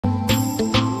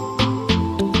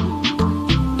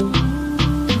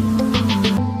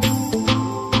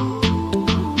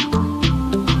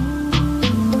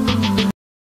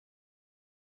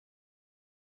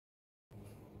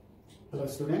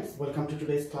students, welcome to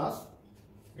today's class.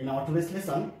 In our today's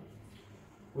lesson,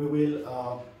 we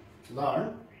will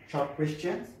learn short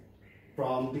questions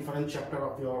from different chapter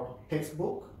of your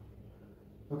textbook.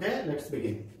 Okay, let's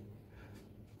begin.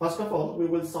 First of all, we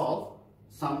will solve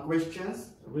some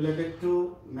questions related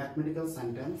to mathematical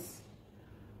sentence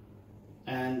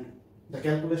and the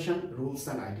calculation rules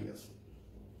and ideas.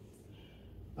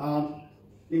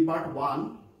 In part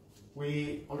 1,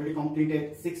 we already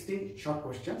completed 16 short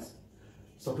questions.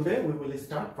 So today we will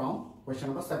start from question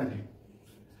number 17.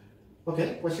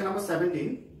 Okay, question number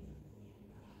 17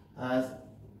 has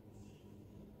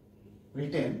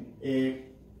written a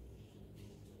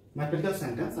mathematical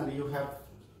sentence and you have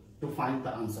to find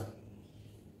the answer.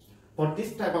 For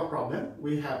this type of problem,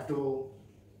 we have to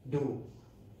do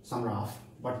some rough.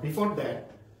 But before that,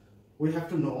 we have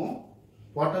to know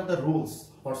what are the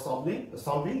rules for solving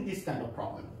this kind of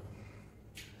problem.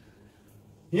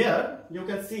 Here you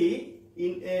can see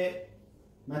in a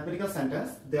mathematical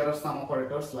sentence there are some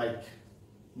operators like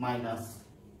minus,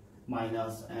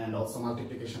 and also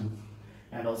multiplication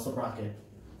and also bracket.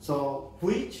 So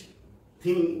which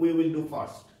thing we will do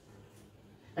first?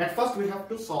 At first we have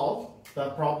to solve the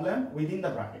problem within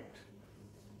the bracket.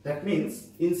 That means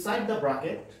inside the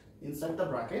bracket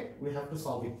we have to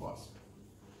solve it first.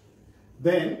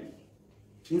 Then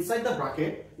inside the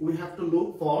bracket we have to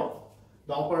look for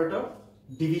the operator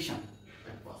division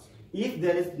at first. If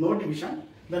there is no division,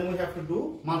 then we have to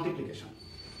do multiplication.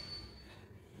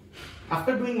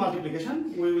 After doing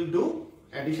multiplication, we will do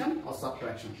addition or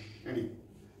subtraction,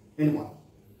 anyone.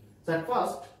 So at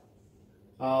first,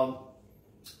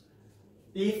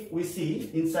 if we see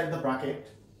inside the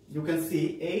bracket, you can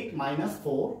see 8 minus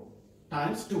 4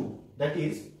 times 2. That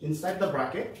is, inside the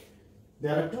bracket,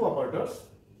 there are two operators.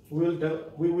 We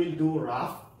will do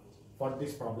rough for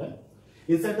this problem.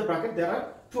 Inside the bracket, there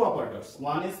are two operators.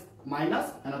 One is minus,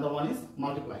 another one is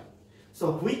multiply.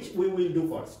 So which we will do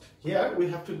first? Here we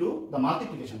have to do the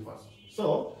multiplication first.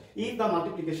 So if the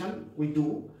multiplication we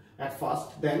do at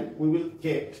first, then we will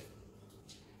get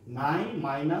 9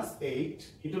 minus 8.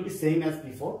 It will be same as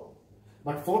before,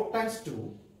 but 4 times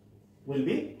 2 will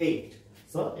be 8.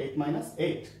 So 8 minus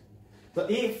 8. So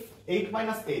if 8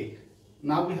 minus 8,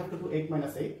 now we have to do 8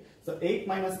 minus 8. So 8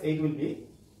 minus 8 will be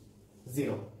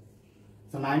 0.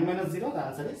 So 9 minus 0, the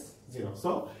answer is 0.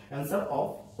 So answer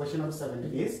of question number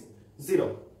 17 is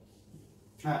 0.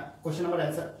 Question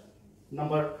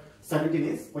number 17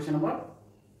 is, question number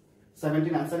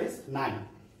 17 answer is 9.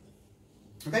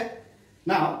 Okay.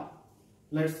 Now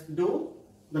let's do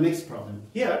the next problem.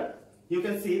 Here you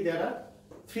can see there are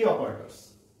three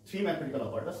operators, three mathematical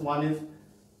operators. One is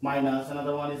minus,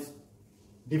 another one is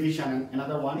division, and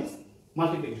another one is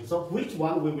multiplication. So which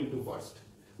one we will do first?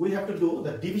 We have to do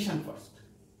the division first.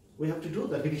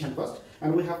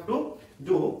 And we have to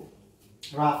do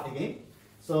rough again.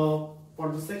 So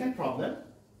for the second problem,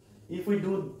 if we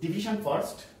do division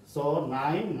first, so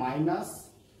 9 minus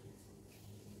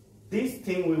this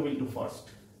thing we will do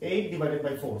first. 8 divided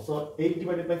by 4. So 8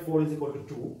 divided by 4 is equal to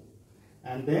 2.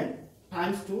 And then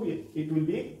times 2, it will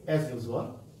be as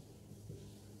usual.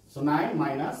 So 9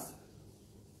 minus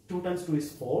 2 times 2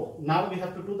 is 4. Now we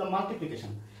have to do the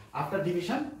multiplication. After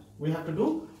division, we have to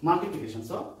do multiplication.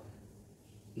 So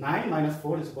 9 minus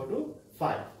 4 is equal to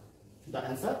 5. The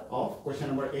answer of question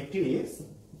number 18 is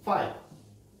 5.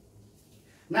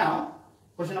 Now,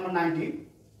 question number 19.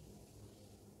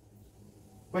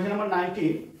 Question number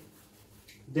 19,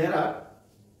 there are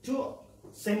two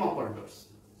same operators.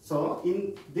 So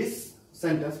in this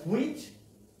sentence, which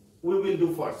we will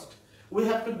do first? We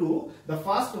have to do the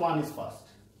first one is first.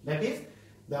 That is,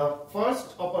 the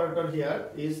first operator here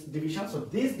is division. So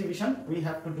this division we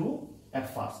have to do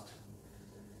at first.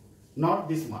 Not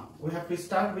this one. We have to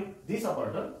start with this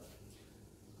operator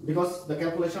because the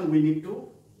calculation we need to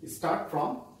start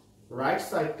from left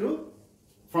side to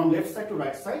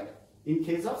right side in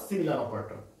case of similar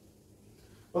operator.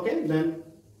 Okay, then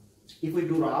if we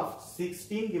do rough,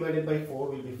 16 divided by 4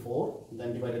 will be 4,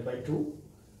 then divided by 2,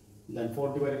 then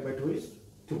 4 divided by 2 is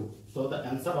 2. So the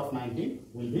answer of 19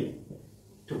 will be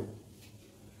 2.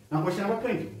 Now question number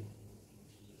 20.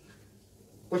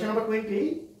 Question number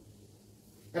 20.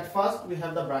 At first we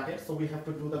have the bracket, so we have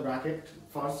to do the bracket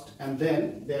first, and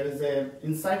then there is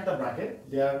inside the bracket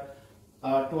there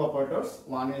are two operators.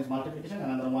 One is multiplication,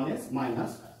 another one is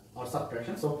minus or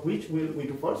subtraction. So which will we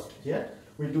do first? Here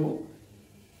we do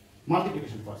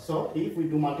multiplication first. So if we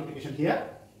do multiplication here,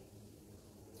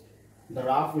 the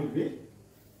rough will be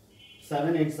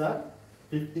 7 8s are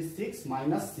 56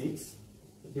 minus 6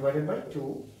 divided by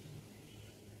 2,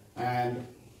 and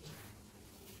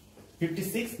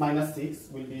 56 minus 6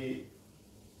 will be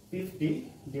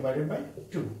 50 divided by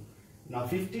 2. Now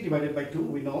 50 divided by 2,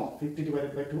 we know 50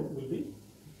 divided by 2 will be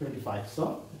 25.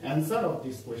 So answer of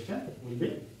this question will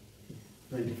be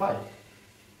 25.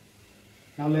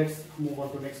 Now let's move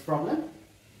on to next problem,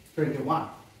 21.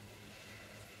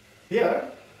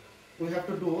 Here we have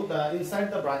to do the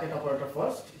inside the bracket operator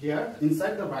first. Here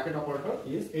inside the bracket operator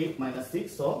is 8 minus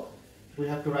 6. So we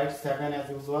have to write 7 as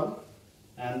usual.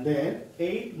 And then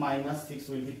 8 minus 6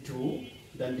 will be 2.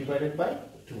 Then divided by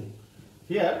 2.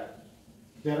 Here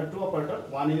there are two operators.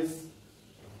 One is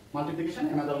multiplication,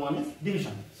 another one is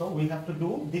division. So we have to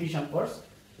do division first.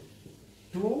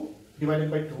 2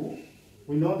 divided by 2.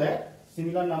 We know that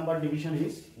similar number division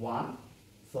is 1.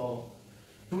 So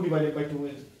 2 divided by 2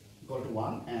 is equal to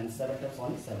 1, and 7 times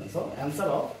 1 is 7. So answer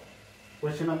of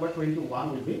question number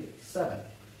 21 will be 7.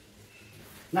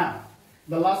 Now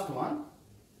the last one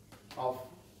of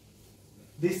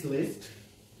this list,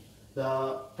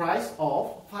 the price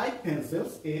of 5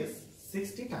 pencils is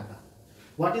 60 taka.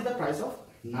 What is the price of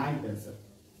 9 pencils?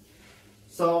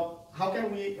 So how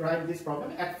can we write this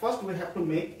problem? At first we have to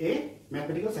make a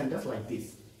mathematical sentence like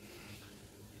this.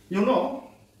 You know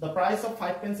the price of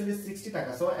 5 pencil is 60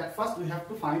 taka. So at first we have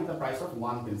to find the price of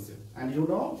 1 pencil. And you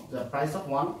know the price of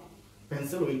 1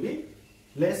 pencil will be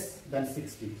less than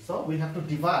 60. So we have to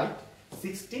divide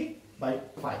 60 by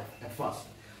 5 at first.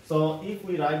 So if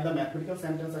we write the mathematical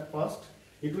sentence at first,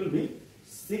 it will be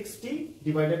 60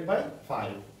 divided by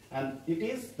 5. And it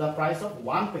is the price of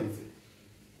 1 pencil.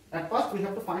 At first we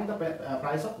have to find the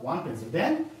price of 1 pencil.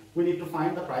 Then we need to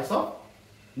find the price of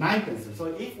 9 pencils. So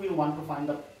if we want to find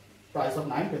the price of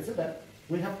 9 pencil, then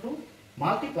we have to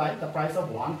multiply the price of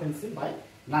 1 pencil by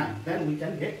 9. Then we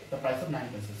can get the price of 9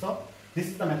 pencils. So this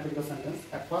is the mathematical sentence.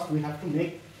 At first we have to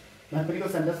make mathematical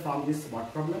sentence from this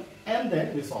word problem, and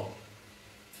then we solve.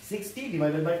 60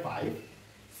 divided by 5.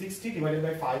 60 divided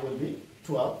by 5 will be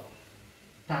 12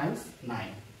 times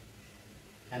 9.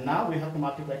 And now we have to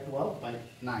multiply 12 by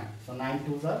 9. So 9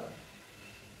 2s are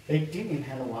 18, in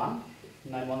hand 1.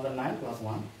 9 1s are 9 plus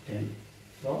 1, 10.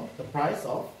 So the price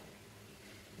of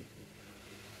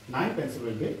 9 pencil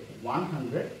will be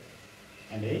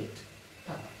 108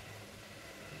 taka.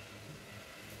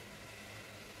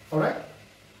 Alright.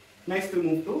 Next we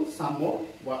move to some more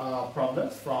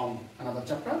problems from another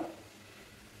chapter.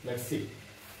 Let's see.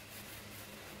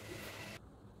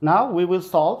 Now we will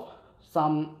solve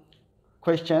some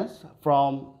questions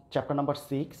from chapter number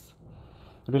 6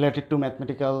 related to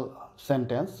mathematical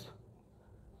sentence.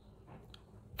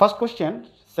 First question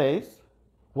says,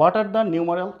 what are the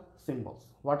numeral symbols?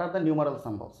 What are the numeral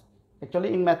symbols?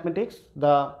 Actually in mathematics,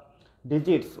 the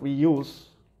digits we use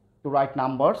to write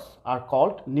numbers are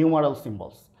called numeral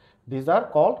symbols. These are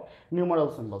called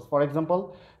numeral symbols. For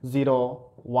example, 0,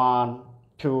 1,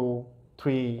 2,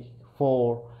 3,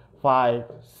 4, 5,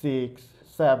 6,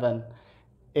 7,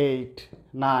 8,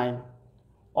 9.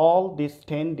 All these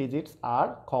 10 digits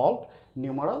are called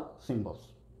numeral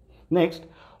symbols. Next,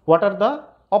 what are the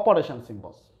operation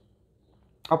symbols?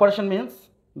 Operation means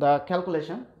the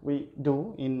calculation we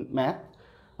do in math.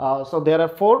 So there are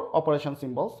 4 operation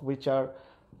symbols, which are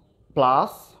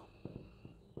plus,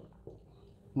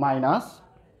 minus,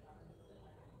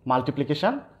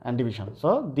 multiplication and division.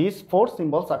 So these 4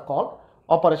 symbols are called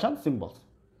operation symbols.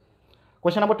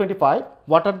 Question number 25.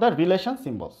 What are the relation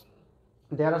symbols?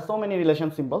 There are so many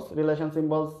relation symbols. Relation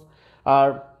symbols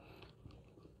are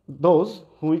those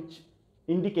which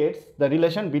indicates the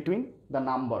relation between the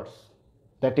numbers.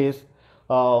 That is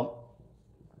the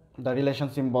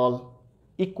relation symbol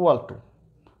equal to,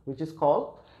 which is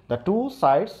called the two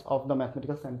sides of the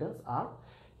mathematical sentence are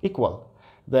equal.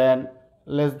 Then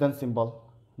less than symbol,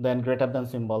 then greater than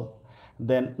symbol,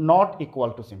 then not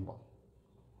equal to symbol,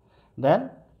 then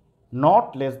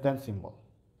not less than symbol,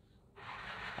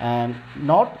 and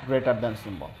not greater than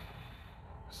symbol.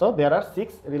 So there are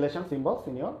 6 relation symbols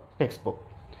in your textbook.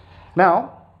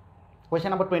 Now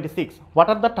question number 26. What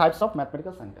are the types of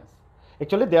mathematical sentence?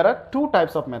 Actually there are 2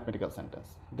 types of mathematical sentence.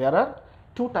 There are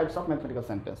 2 types of mathematical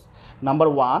sentence. Number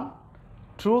 1,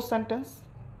 true sentence,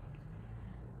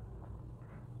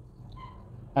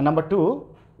 and number 2,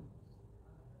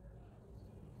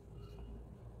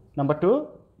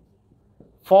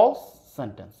 false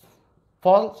sentence,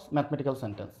 false mathematical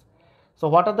sentence. So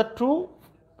what are the true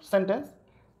sentence?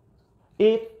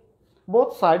 If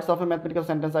both sides of a mathematical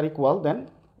sentence are equal, then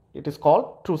it is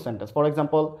called true sentence. For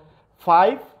example,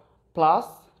 5 plus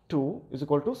 2 is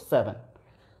equal to 7.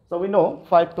 So we know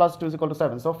 5 plus 2 is equal to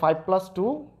 7. So 5 plus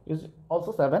 2 is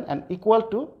also 7 and equal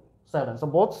to 7. So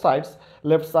both sides,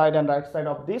 left side and right side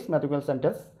of this mathematical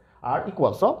sentence are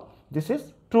equal. So this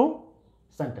is true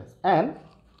sentence. And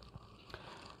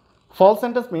False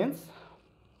sentence means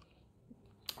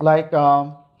like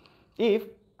if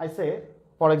I say,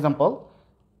 for example,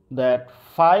 that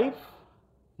 5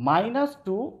 minus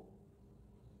 2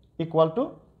 equal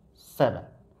to 7.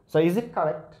 So is it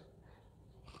correct?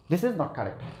 This is not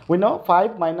correct. We know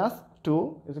 5 minus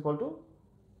 2 is equal to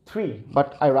 3,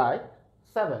 but I write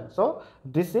 7. So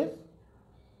this is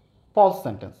false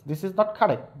sentence. This is not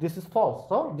correct. This is false.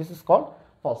 So this is called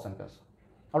false sentence.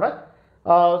 All right.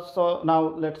 So now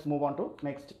let's move on to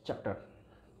next chapter.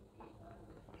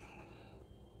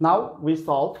 Now we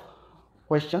solve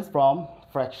questions from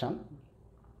fraction.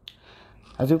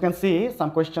 As you can see,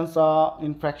 some questions are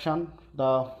in fraction,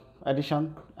 the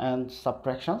addition and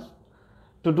subtractions.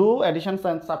 To do additions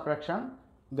and subtraction,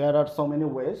 there are so many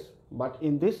ways, but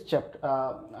in this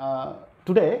chapter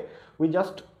today we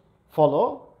just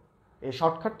follow a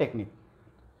shortcut technique.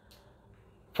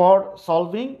 For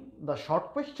solving the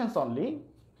short questions only,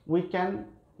 we can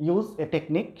use a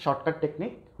technique, shortcut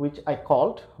technique, which I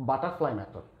called butterfly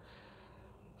method.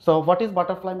 So what is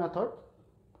butterfly method?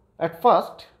 At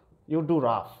first you do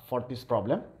rough for this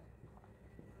problem.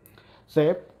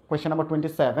 Say question number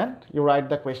 27, you write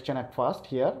the question at first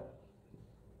here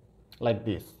like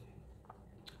this.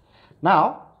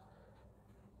 Now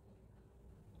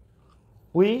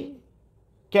we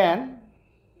can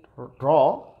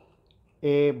draw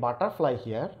a butterfly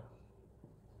here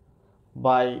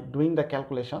by doing the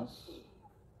calculations.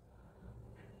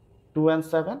 2 and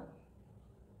 7,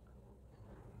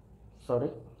 sorry,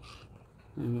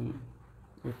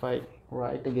 if I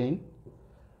write again,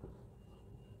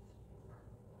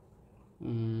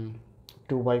 2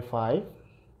 by 5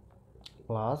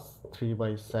 plus 3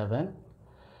 by 7.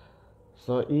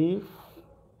 So if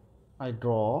I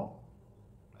draw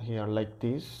here like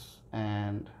this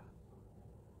and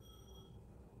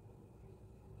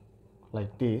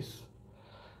like this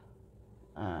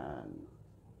and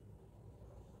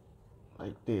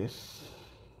like this,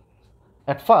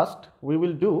 at first we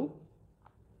will do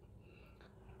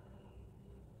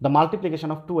the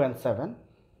multiplication of 2 and 7,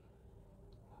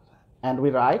 and we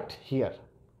write here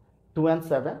 2 and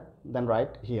 7, then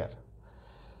write here.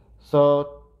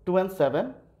 So 2 and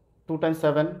 7, 2 times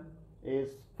 7 is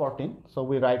 14, so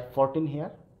we write 14 here.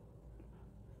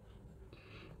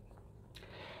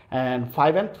 And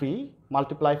 5 and 3,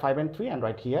 multiply 5 and 3 and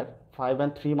write here. 5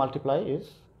 and 3 multiply is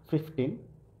 15.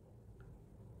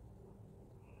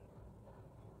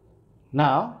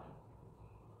 Now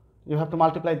you have to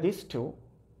multiply these two,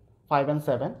 5 and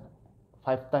 7.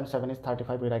 5 times 7 is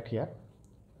 35, we write here.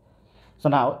 So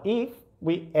now if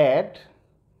we add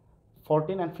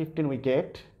 14 and 15, we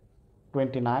get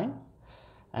 29,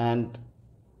 and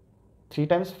 5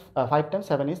 times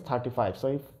 7 is 35. So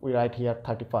if we write here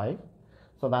 35,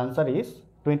 so the answer is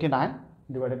 29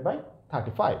 divided by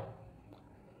 35.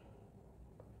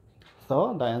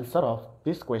 So the answer of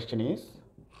this question is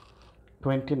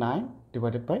 29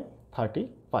 divided by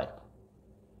 35.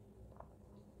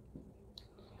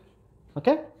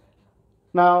 Okay.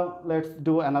 Now let's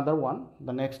do another one,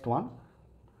 the next one.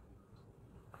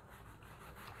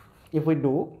 If we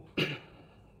do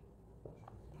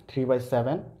 3 by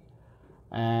 7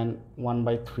 and 1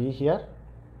 by 3 here,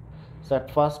 so at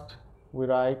first we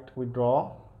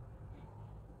draw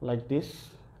like this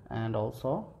and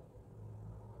also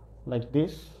like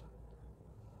this.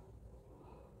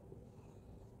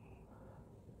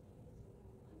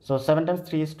 So 7 times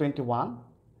 3 is 21,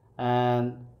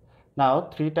 and now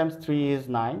 3 times 3 is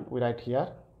 9, we write here,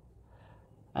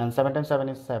 and 7 times 7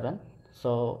 is 7.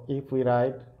 So if we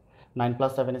write 9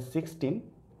 plus 7 is 16,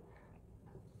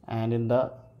 and in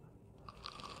the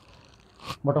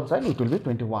bottom side it will be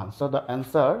 21. So the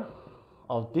answer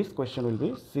of this question will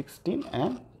be 16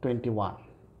 and 21.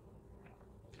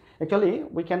 Actually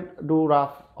we can do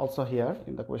rough also here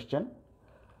in the question.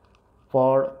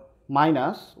 For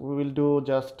minus we will do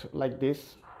just like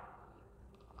this.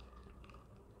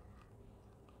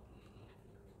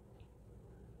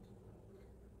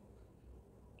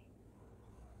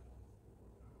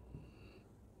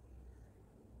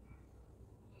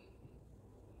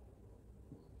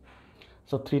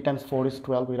 So 3 times 4 is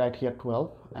 12, we write here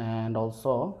 12, and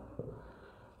also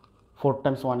 4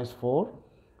 times 1 is 4,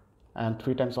 and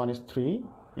 3 times 1 is 3.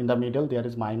 In the middle there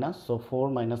is minus, so 4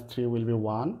 minus 3 will be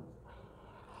 1,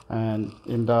 and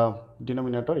in the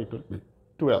denominator it will be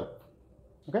 12.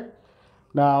 Okay.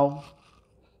 Now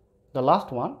the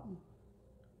last one.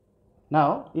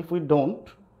 Now if we don't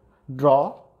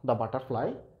draw the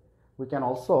butterfly, we can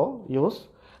also use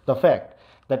the fact,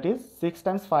 that is 6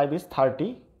 times 5 is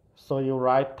 30. So you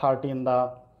write 30 in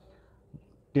the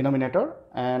denominator,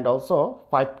 and also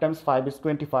 5 times 5 is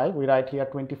 25, we write here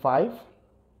 25,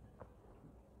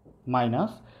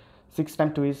 minus 6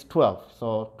 times 2 is 12.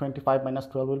 So 25 minus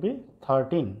 12 will be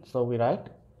 13. So we write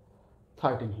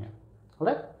 13 here.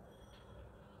 Alright.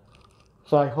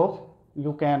 So I hope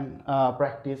you can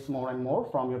practice more and more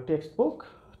from your textbook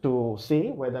to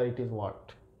see whether it is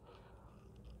worked.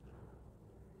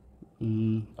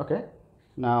 Okay.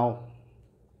 Now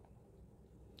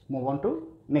move on to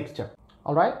next chapter.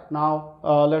 Alright. Now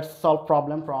let's solve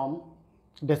problem from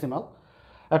decimal.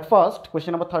 At first,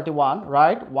 question number 31,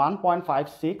 write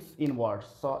 1.56 in words.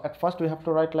 So at first we have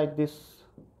to write like this,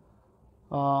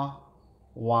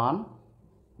 1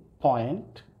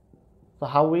 point. So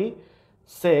how we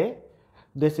say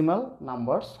decimal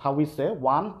numbers, how we say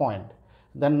 1 point,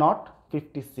 then not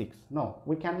 56. No,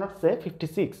 we cannot say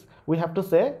 56. We have to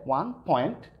say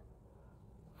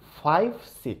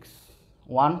 1.56.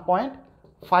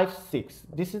 1.56.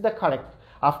 This is the correct.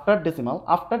 After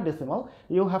decimal,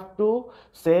 you have to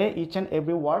say each and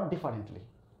every word differently,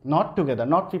 not together,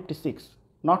 not 56,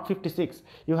 not 56.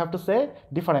 You have to say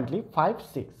differently, 5,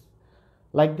 6.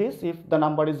 Like this, if the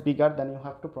number is bigger, then you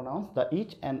have to pronounce the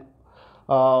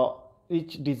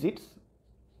each digits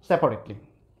separately.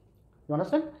 You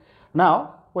understand?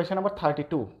 Now, question number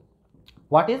 32.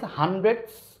 What is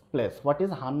hundredths place? What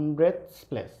is hundredths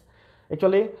place?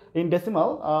 Actually, in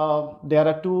decimal, there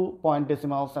are 2-point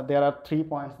decimals, there are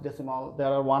 3-point decimal, there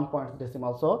are 1-point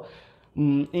decimal. So,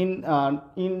 in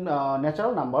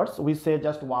natural numbers, we say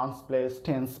just ones place,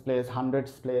 tens place,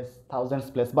 hundreds place,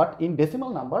 thousands place. But in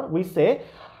decimal number, we say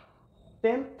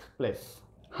 10th place,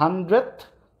 100th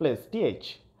place,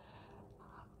 th,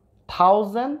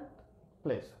 1000th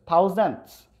place,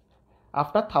 thousandths.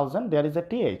 After 1000, there is a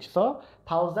th. So,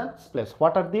 thousandths place.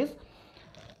 What are these?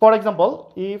 For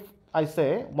example, if I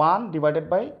say 1 divided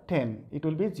by 10, it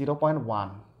will be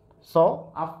 0.1.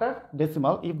 So after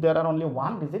decimal, if there are only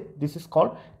one digit, this is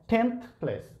called 10th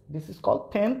place. This is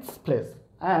called 10th place.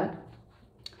 And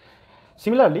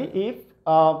similarly, if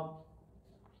for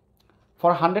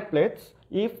 100 plates,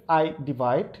 if I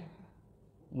divide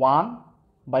 1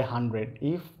 by 100,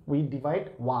 if we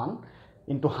divide 1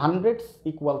 into hundreds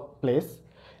equal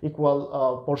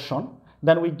portion,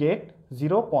 then we get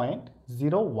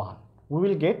 0.01. We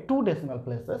will get 2 decimal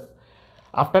places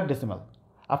after decimal.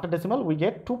 After decimal, we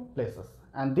get 2 places,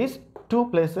 and these 2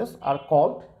 places are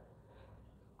called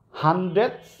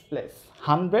hundredths place.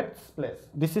 Hundredths place.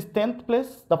 This is 10th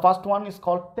place. The first one is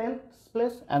called 10th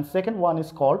place, and second one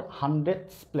is called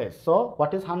hundredths place. So,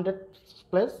 what is hundredths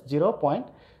place?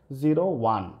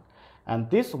 0.01, and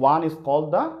this one is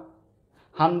called the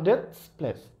hundredths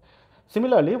place.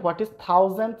 Similarly, what is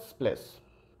thousandths place?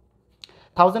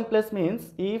 Thousand place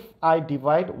means if I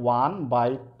divide 1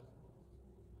 by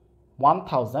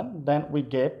 1000, then we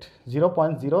get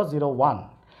 0.001,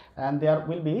 and there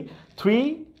will be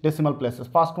 3 decimal places.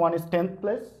 First one is 10th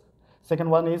place, second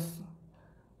one is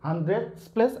hundredths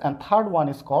place, and third one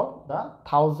is called the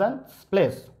thousandths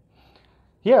place.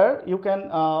 Here you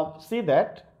can see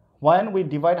that when we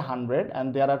divide 100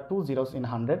 and there are 2 zeros in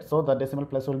 100, so the decimal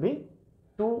place will be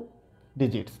 2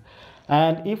 digits.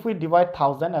 And if we divide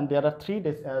 1000 and there are 3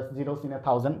 zeros in a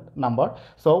 1000 number,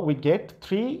 so we get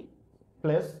 3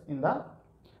 place in the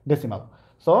decimal.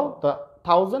 So the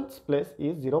thousandths place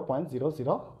is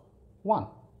 0.001.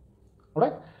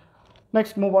 Alright.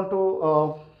 Next, move on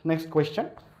to next question.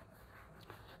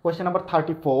 Question number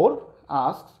 34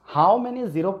 asks, how many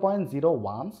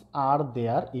 0.01s are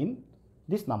there in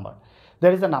this number?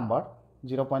 There is a number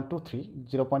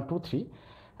 0.23,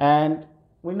 and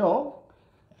we know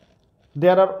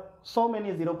there are so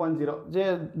many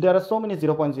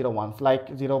 0.01s like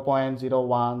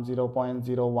 0.01,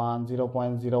 0.01,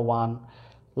 0.01,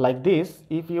 like this.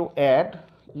 If you add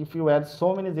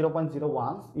so many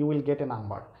 0.01s, you will get a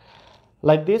number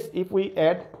like this. If we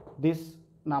add this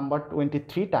number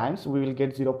 23 times, we will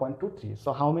get 0.23.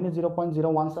 So how many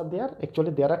 0.01s are there?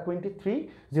 Actually, there are 23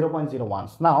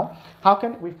 0.01s. Now, how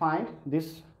can we find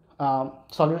this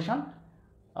solution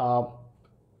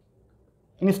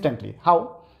instantly?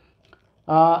 How?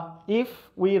 If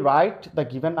we write the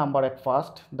given number at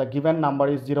first, the given number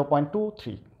is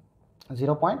 0.23.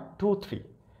 0.23.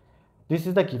 This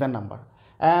is the given number,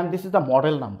 and this is the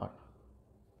model number.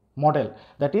 Model,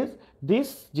 that is,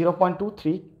 this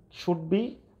 0.23 should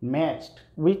be matched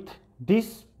with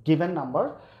this given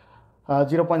number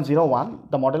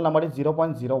 0.01. The model number is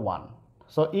 0.01.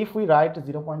 So if we write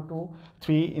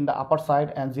 0.23 in the upper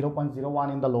side and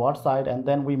 0.01 in the lower side, and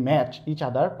then we match each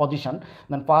other position,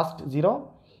 then first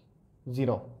 0,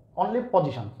 0, only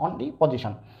position.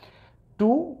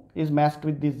 2 is matched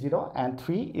with this 0 and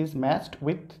 3 is matched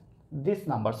with this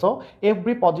number. So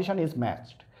every position is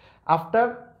matched.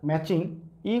 After matching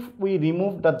if we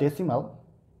remove the decimal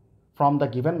from the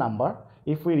given number,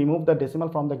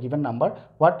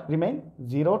 what remain?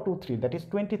 0 to 3, that is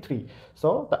 23.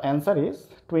 So the answer is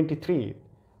 23.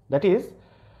 That is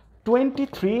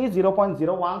 23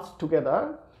 0.01s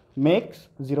together makes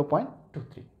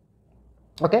 0.23.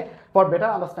 Okay, for better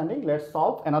understanding, let's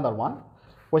solve another one.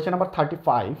 Question number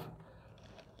 35.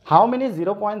 How many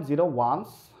 0.01s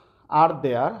are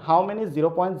there? How many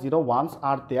 0.01s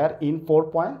are there in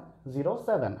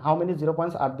 4.07? How many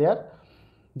 0.01s are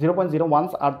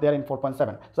there in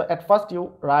 4.7? So at first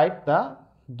you write the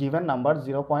given number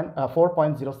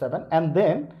 4.07 and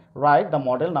then write the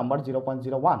model number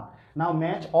 0.01. Now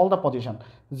match all the position.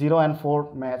 0 and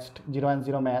 4 matched, 0 and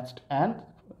 0 matched, and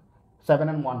 7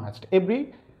 and 1 matched.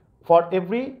 For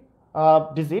every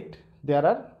digit there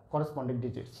are corresponding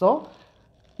digits. So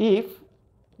if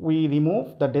we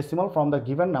remove the decimal from the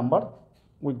given number,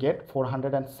 we get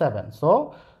 407.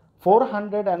 So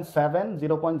 407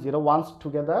 0.01s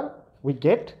together we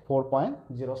get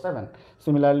 4.07.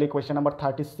 Similarly, question number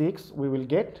 36, we will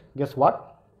get, guess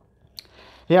what?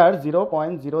 Here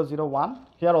 0.001,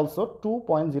 here also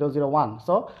 2.001.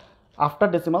 So after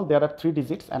decimal there are 3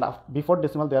 digits, and before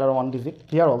decimal there are 1 digit.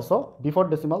 Here also before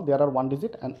decimal there are 1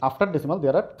 digit, and after decimal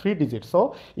there are 3 digits.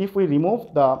 So if we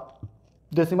remove the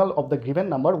decimal of the given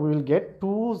number, we will get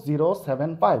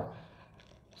 2075.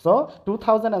 So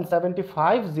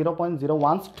 2075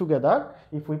 0.01s together,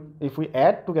 if we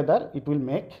add together, it will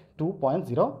make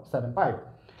 2.075.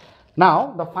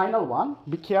 Now the final one,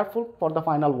 be careful for the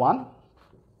final one.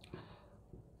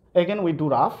 Again we do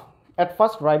rough. At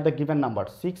first write the given number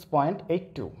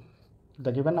 6.82.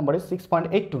 The given number is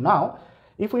 6.82. Now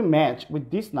if we match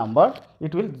with this number,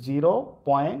 it will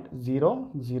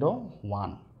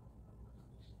 0.001.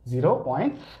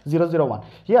 0.001.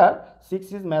 Here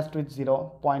 6 is matched with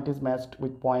 0, point is matched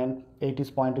with point, 8 is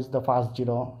point is the first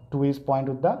 0, 2 is point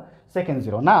with the second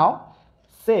 0. Now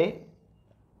say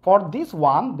for this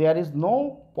one there is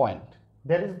no point,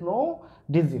 there is no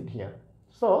digit here,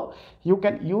 so you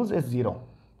can use a 0.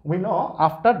 We know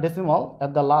after decimal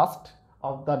at the last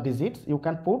of the digits you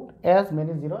can put as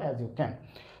many 0 as you can.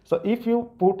 So if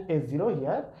you put a 0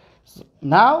 here, so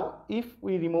now if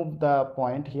we remove the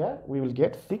point here, we will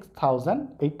get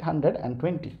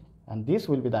 6820, and this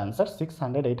will be the answer.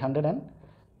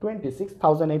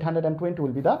 6820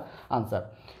 will be the answer.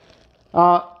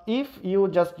 If you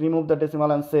just remove the decimal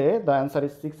and say the answer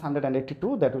is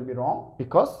 682, that will be wrong,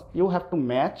 because you have to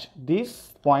match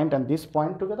this point and this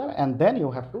point together, and then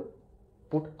you have to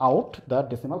put out the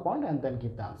decimal point and then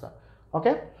give the answer.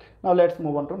 Okay, now let's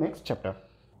move on to next chapter.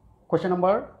 Question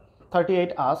number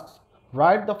 38 asks,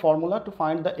 write the formula to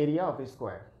find the area of a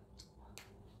square.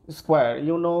 Square,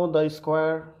 you know the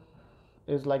square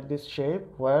is like this shape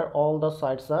where all the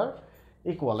sides are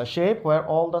equal. A shape where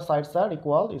all the sides are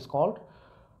equal is called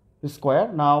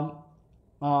square. Now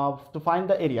to find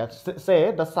the area,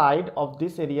 say the side of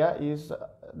this area is,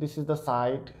 this is the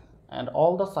side, and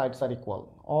all the sides are equal.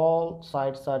 All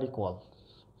sides are equal,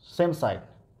 same side.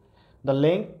 The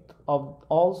length of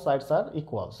all sides are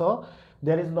equal. So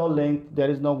there is no length,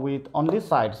 there is no width, only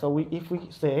side. So if we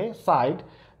say side,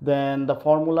 then the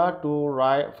formula to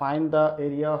find the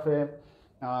area of a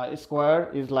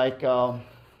square is like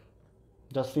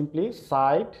just simply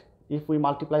side. If we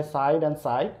multiply side and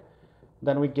side,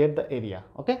 then we get the area.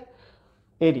 Okay,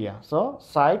 area. So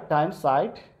side times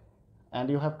side, and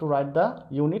you have to write the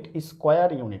unit is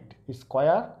square unit.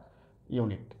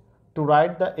 To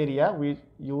write the area we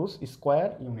use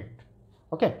square unit.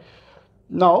 Okay,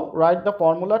 now write the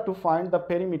formula to find the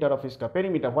perimeter of a square.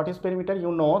 Perimeter, what is perimeter?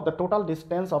 You know the total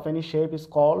distance of any shape is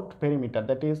called perimeter.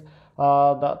 That is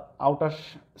the outer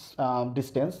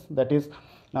distance. That is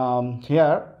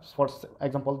here, for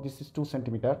example, this is 2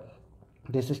 centimeter,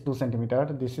 this is 2 centimeter,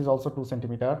 this is also 2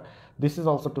 centimeter, this is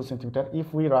also 2 centimeter.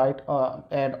 If we write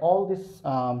add all this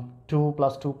 2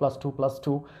 plus 2 plus 2 plus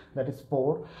 2, that is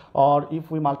 4, or if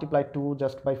we multiply 2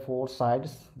 just by 4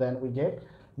 sides, then we get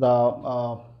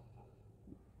the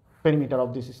perimeter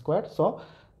of this square. So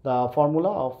the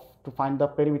formula to find the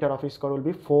perimeter of a square will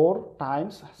be 4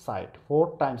 times side,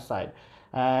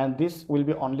 and this will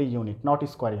be only unit, not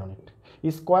square unit.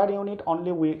 Square unit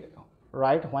only we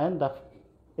write when the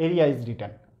area is written,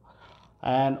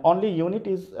 and only unit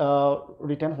is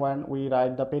written when we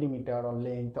write the perimeter or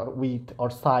length or width or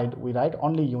side. We write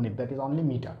only unit, that is only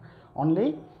meter,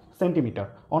 only centimeter,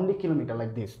 only kilometer,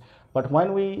 like this. But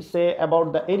when we say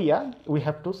about the area, we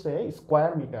have to say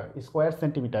square meter, square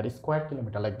centimeter, square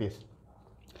kilometer, like this.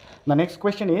 The next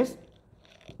question is,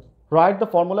 write the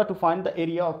formula to find the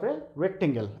area of a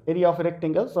rectangle. Area of a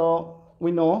rectangle. So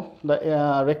we know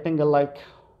the rectangle like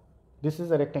this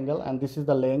is a rectangle and this is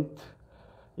the length.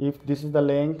 If this is the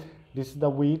length, this is the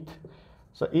width.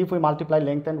 So if we multiply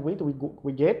length and width,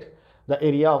 we get the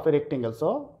area of a rectangle.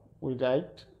 So we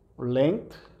write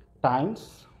length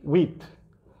times width.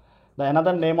 The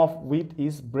another name of width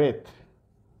is breadth.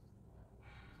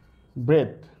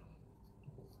 Breadth,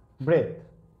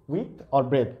 width or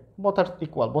breadth, both are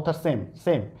equal, both are same.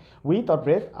 Width or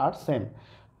breadth are same.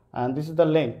 And this is the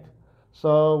length.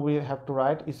 So we have to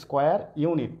write square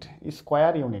unit.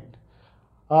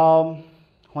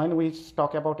 When we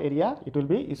talk about area, it will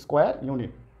be square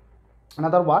unit.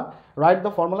 Another one, write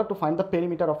the formula to find the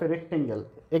perimeter of a rectangle.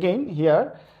 Again,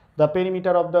 here the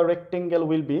perimeter of the rectangle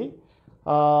will be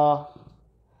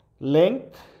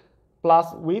length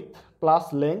plus width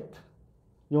plus length.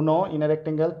 You know, in a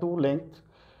rectangle, 2 lengths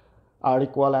are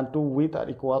equal and 2 width are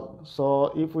equal.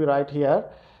 So if we write here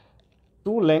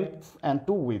 2 lengths and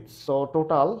 2 widths, so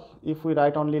total, if we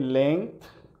write only length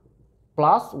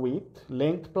plus width,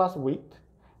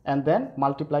 and then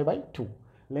multiply by 2,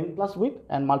 length plus width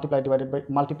and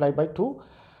multiply by 2,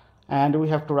 and we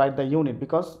have to write the unit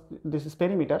because this is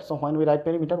perimeter. So when we write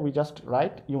perimeter, we just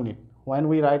write unit. When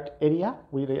we write area,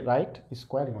 we write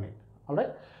square unit. All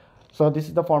right. So this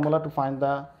is the formula to find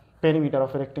the perimeter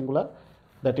of a rectangular,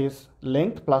 that is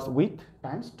length plus width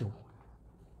times 2.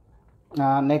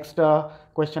 Next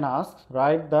question asks,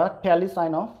 write the tally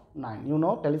sign of 9. You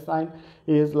know, tally sign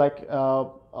is like a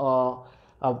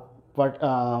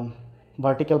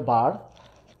vertical bar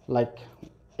like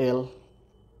L.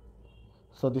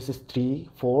 So this is 3,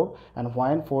 4, and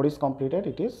when 4 is completed,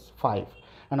 it is 5.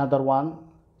 Another one,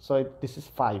 so this is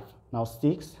 5. Now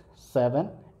 6, 7,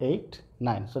 8,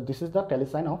 9. So this is the tally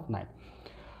sign of 9.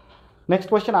 Next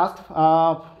question asks,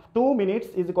 2 minutes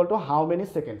is equal to how many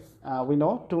seconds? We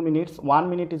know 2 minutes, 1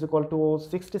 minute is equal to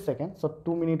 60 seconds. So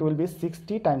 2 minutes will be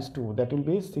 60 times 2. That will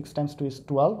be 6 times 2 is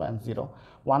 12 and 0.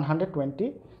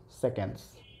 120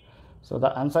 seconds. So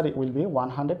the answer will be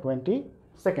 120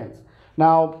 seconds.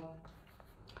 Now,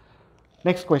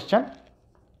 next question.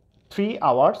 3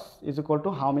 hours is equal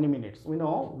to how many minutes? We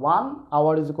know 1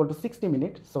 hour is equal to 60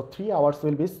 minutes. So 3 hours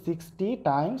will be 60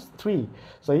 times 3.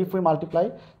 So if we multiply,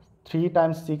 3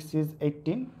 times 6 is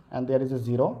 18 and there is a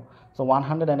 0. So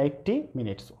 180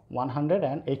 minutes.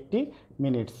 180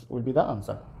 minutes will be the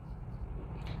answer.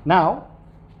 Now,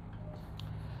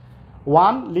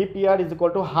 1 leap year is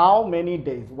equal to how many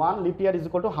days? 1 leap year is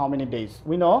equal to how many days?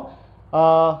 We know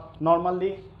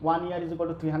normally 1 year is equal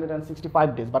to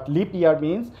 365 days, but leap year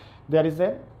means there is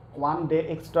a 1 day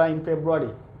extra in February.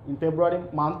 In February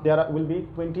month there will be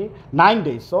 29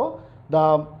 days. So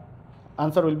the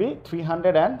answer will be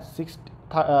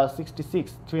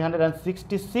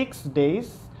 366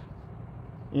 days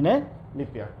in a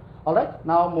leap year. All right,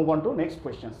 now move on to next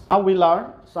questions. Now we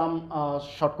learn some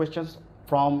short questions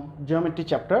from geometry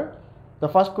chapter. The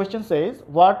first question says,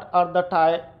 what are the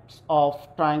types of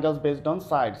triangles based on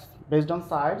sides? Based on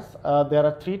sides, there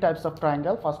are 3 types of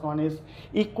triangle. First one is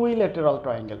equilateral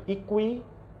triangle.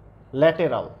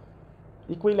 Equilateral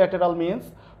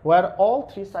means where all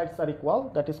 3 sides are equal,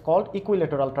 that is called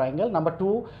equilateral triangle. Number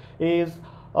 2 is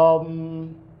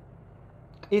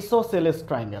isosceles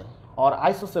triangle or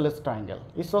isosceles triangle.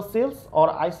 Isosceles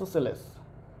or isosceles.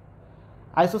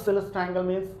 Isosceles triangle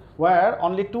means where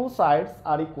only 2 sides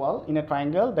are equal in a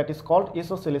triangle, that is called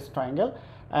isosceles triangle.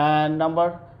 And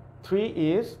number 3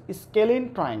 is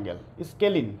scalene triangle.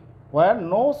 Scalene, where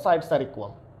no sides are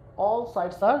equal, all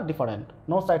sides are different,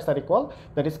 no sides are equal,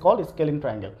 that is called scalene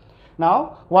triangle.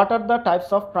 Now, what are the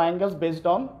types of triangles based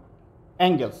on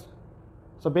angles?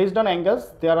 So based on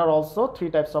angles, there are also 3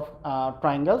 types of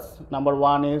triangles. Number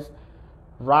 1 is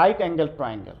right angled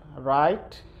triangle.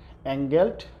 Right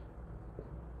angled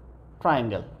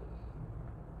triangle.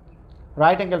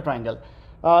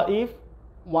 If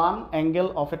one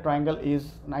angle of a triangle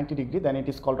is 90 degree, then it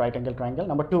is called right angle triangle.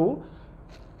 Number 2,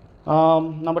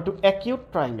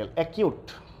 acute triangle.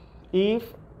 Acute,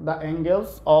 if the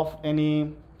angles of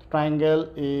any triangle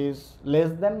is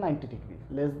less than 90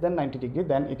 degree,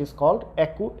 then it is called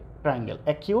acute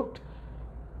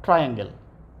triangle.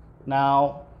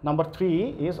 Now number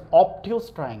 3 is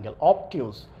obtuse triangle.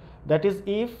 Obtuse, that is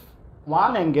if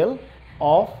one angle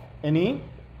of any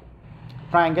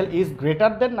triangle is greater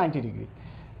than 90 degree,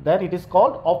 then it is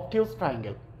called obtuse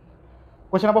triangle.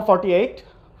 Question number 48,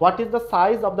 what is the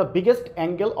size of the biggest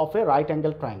angle of a right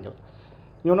angle triangle?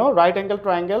 You know, right angle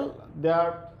triangle,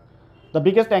 the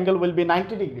biggest angle will be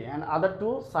 90 degree and other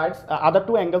two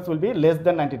angles will be less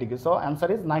than 90 degree. So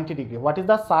answer is 90 degree. What is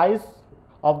the size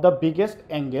of the biggest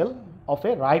angle of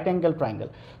a right angle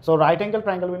triangle? So right angle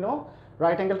triangle, we know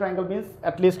right angle triangle means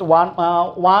at least one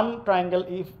triangle.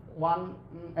 If one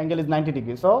angle is 90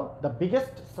 degrees. So the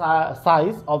biggest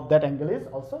size of that angle is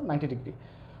also 90 degree.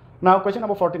 Now question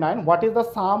number 49, what is the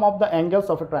sum of the angles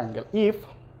of a triangle? If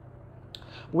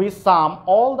we sum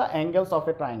all the angles of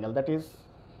a triangle, that is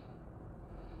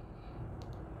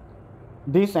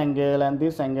this angle and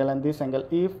this angle and this angle,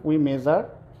 if we measure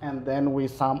and then we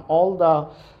sum all the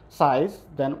size,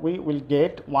 then we will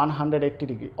get 180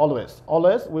 degree. Always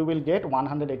we will get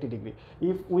 180 degree.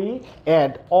 If we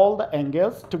add all the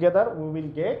angles together, we will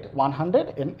get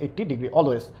 180 degree.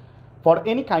 Always for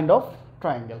any kind of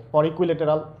triangle. For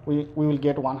equilateral, we will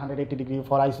get 180 degree.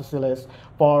 For isosceles,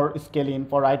 for scalene,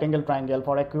 for right angle triangle,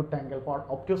 for acute triangle, for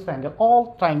obtuse triangle,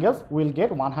 all triangles will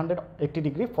get 180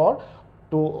 degree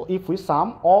if we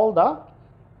sum all the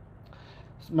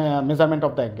measurement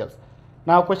of the angles.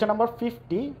 Now question number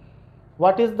 50,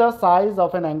 what is the size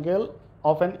of an angle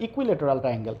of an equilateral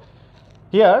triangle?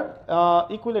 Here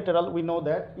equilateral, we know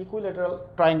that equilateral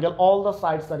triangle, all the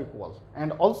sides are equal,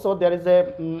 and also there is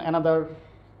another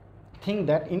thing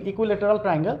that in equilateral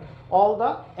triangle all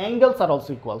the angles are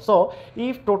also equal. So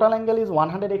if total angle is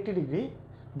 180 degree,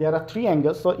 there are 3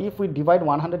 angles. So if we divide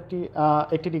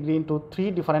 180 degree into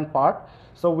 3 different parts,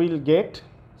 so we'll get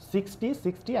 60,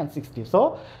 60 and 60.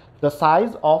 So the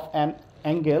size of an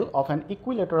angle of an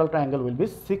equilateral triangle will be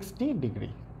 60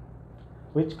 degree,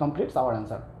 which completes our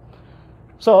answer.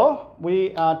 So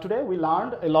today we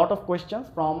learned a lot of questions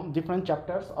from different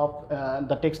chapters of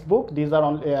the textbook. These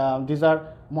are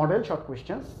model short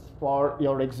questions for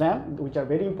your exam, which are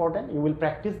very important. You will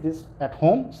practice this at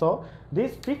home. So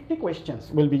these 50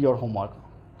 questions will be your homework.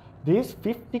 These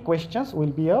 50 questions will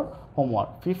be your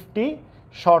homework. 50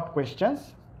 short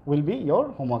questions will be your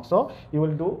homework. So you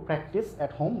will do practice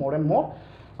at home more and more.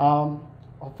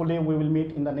 Hopefully we will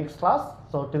meet in the next class.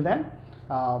 So till then,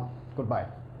 goodbye.